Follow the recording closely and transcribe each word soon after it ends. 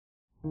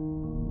Good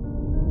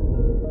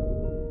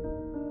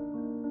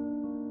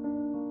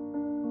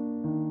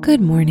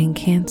morning,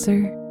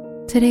 Cancer.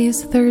 Today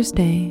is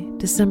Thursday,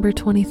 December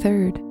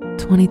 23rd,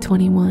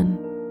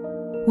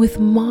 2021. With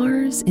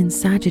Mars in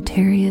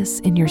Sagittarius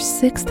in your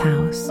 6th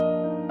house,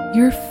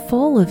 you're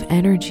full of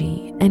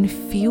energy and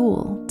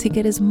fuel to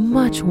get as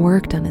much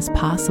work done as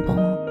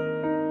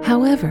possible.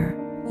 However,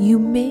 you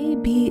may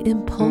be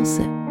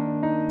impulsive,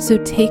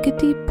 so take a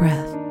deep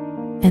breath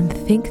and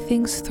think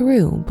things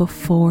through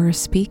before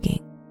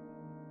speaking.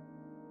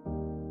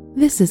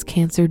 This is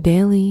Cancer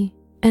Daily,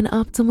 an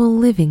Optimal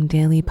Living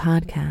Daily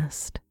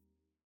podcast.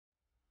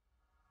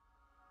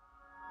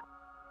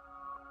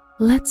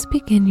 Let's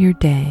begin your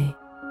day.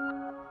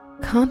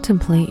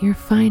 Contemplate your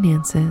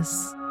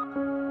finances.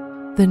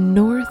 The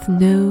North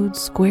Node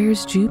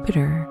squares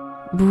Jupiter,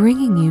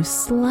 bringing you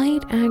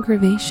slight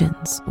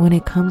aggravations when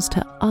it comes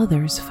to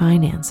others'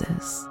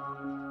 finances.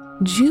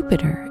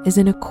 Jupiter is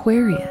in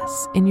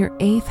Aquarius in your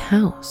 8th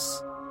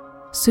house,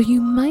 so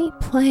you might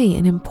play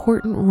an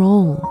important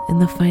role in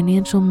the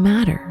financial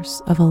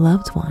matters of a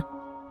loved one.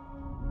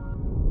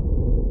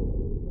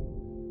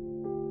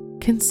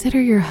 Consider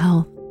your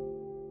health.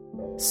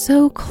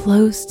 So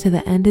close to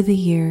the end of the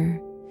year,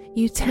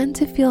 you tend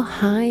to feel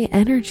high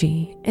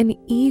energy and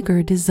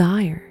eager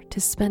desire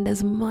to spend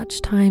as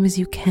much time as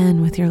you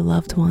can with your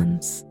loved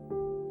ones.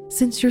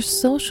 Since your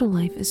social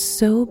life is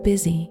so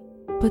busy,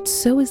 but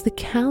so is the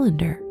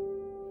calendar,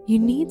 you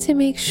need to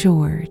make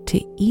sure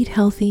to eat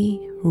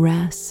healthy,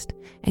 rest,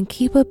 and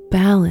keep a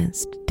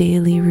balanced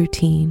daily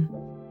routine.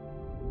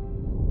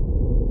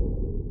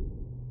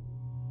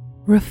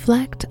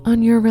 Reflect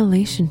on your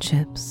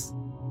relationships.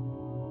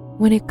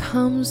 When it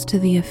comes to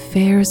the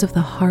affairs of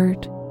the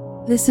heart,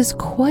 this is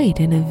quite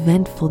an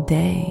eventful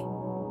day.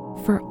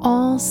 For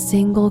all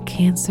single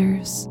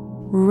Cancers,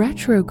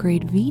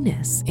 retrograde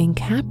Venus in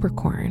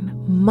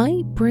Capricorn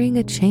might bring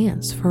a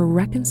chance for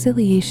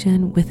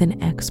reconciliation with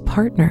an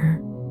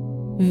ex-partner.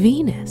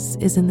 Venus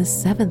is in the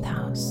 7th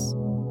house,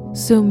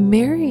 so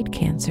married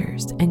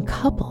Cancers and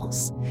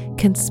couples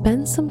can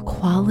spend some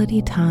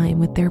quality time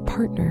with their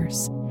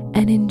partners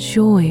and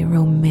enjoy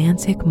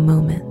romantic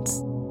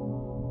moments.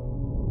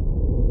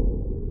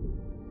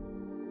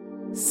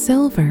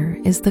 Silver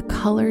is the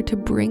color to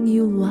bring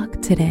you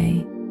luck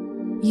today.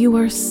 You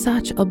are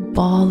such a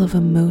ball of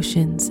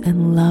emotions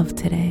and love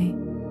today,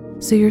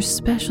 so your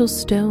special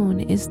stone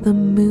is the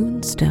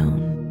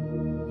Moonstone.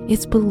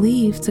 It's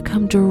believed to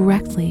come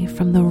directly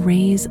from the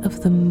rays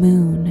of the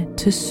moon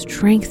to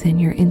strengthen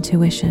your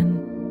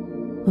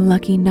intuition.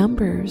 Lucky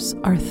numbers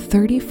are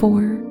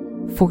 34,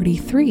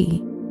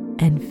 43,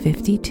 and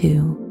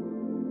 52.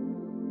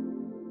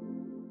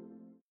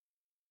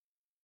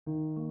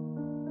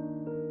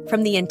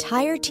 From the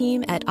entire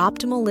team at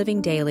Optimal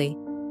Living Daily,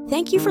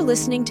 thank you for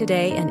listening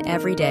today and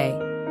every day.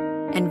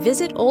 And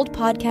visit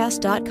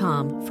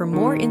oldpodcast.com for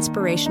more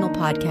inspirational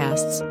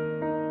podcasts.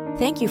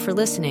 Thank you for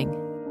listening.